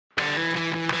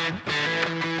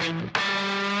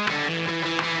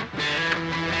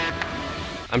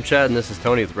I'm Chad and this is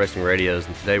Tony with Racing Radios,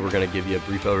 and today we're going to give you a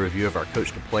brief overview of our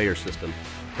Coach to Player system.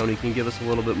 Tony, can you give us a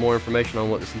little bit more information on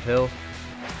what this entails?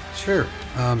 Sure.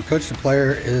 Coach to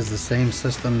Player is the same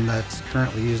system that's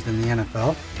currently used in the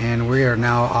NFL, and we are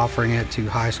now offering it to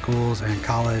high schools and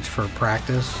college for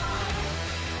practice.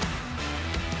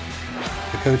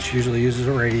 The coach usually uses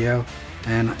a radio,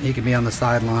 and he can be on the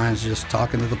sidelines just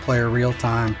talking to the player real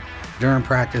time during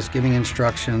practice, giving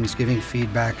instructions, giving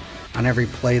feedback on every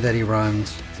play that he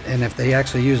runs. And if they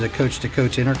actually use a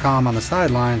coach-to-coach intercom on the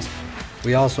sidelines,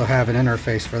 we also have an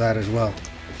interface for that as well.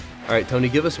 All right, Tony,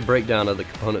 give us a breakdown of the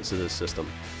components of this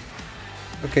system.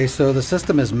 Okay, so the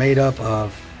system is made up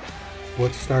of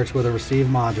what starts with a receive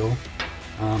module,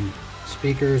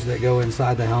 speakers that go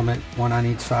inside the helmet, one on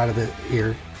each side of the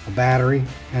ear, a battery,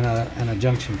 and a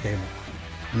junction cable.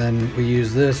 And then we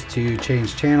use this to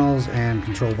change channels and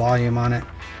control volume on it.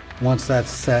 Once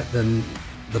that's set, then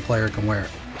the player can wear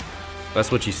it. That's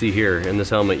what you see here. In this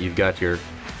helmet, you've got your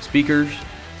speakers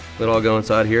that all go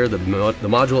inside here, the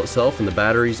module itself and the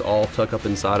batteries all tuck up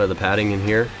inside of the padding in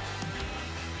here.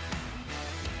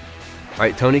 All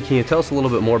right, Tony, can you tell us a little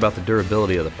bit more about the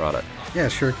durability of the product? Yeah,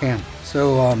 sure can.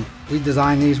 So we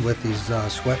designed these with these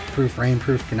sweat-proof,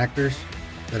 rain-proof connectors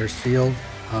that are sealed.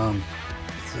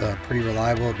 It's pretty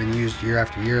reliable. It's been used year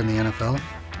after year in the NFL.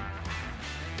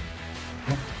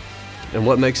 And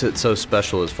what makes it so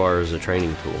special as far as a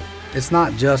training tool? It's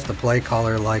not just a play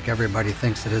caller like everybody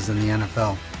thinks it is in the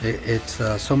NFL.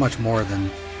 It's so much more than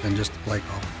just a play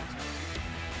call.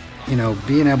 You know,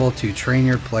 being able to train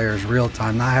your players real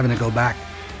time, not having to go back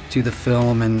to the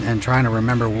film and trying to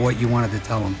remember what you wanted to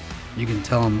tell them. You can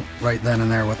tell them right then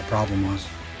and there what the problem was.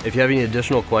 If you have any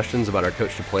additional questions about our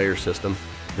Coach to Player system,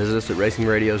 visit us at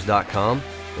racingradios.com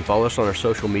and follow us on our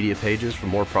social media pages for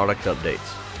more product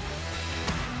updates.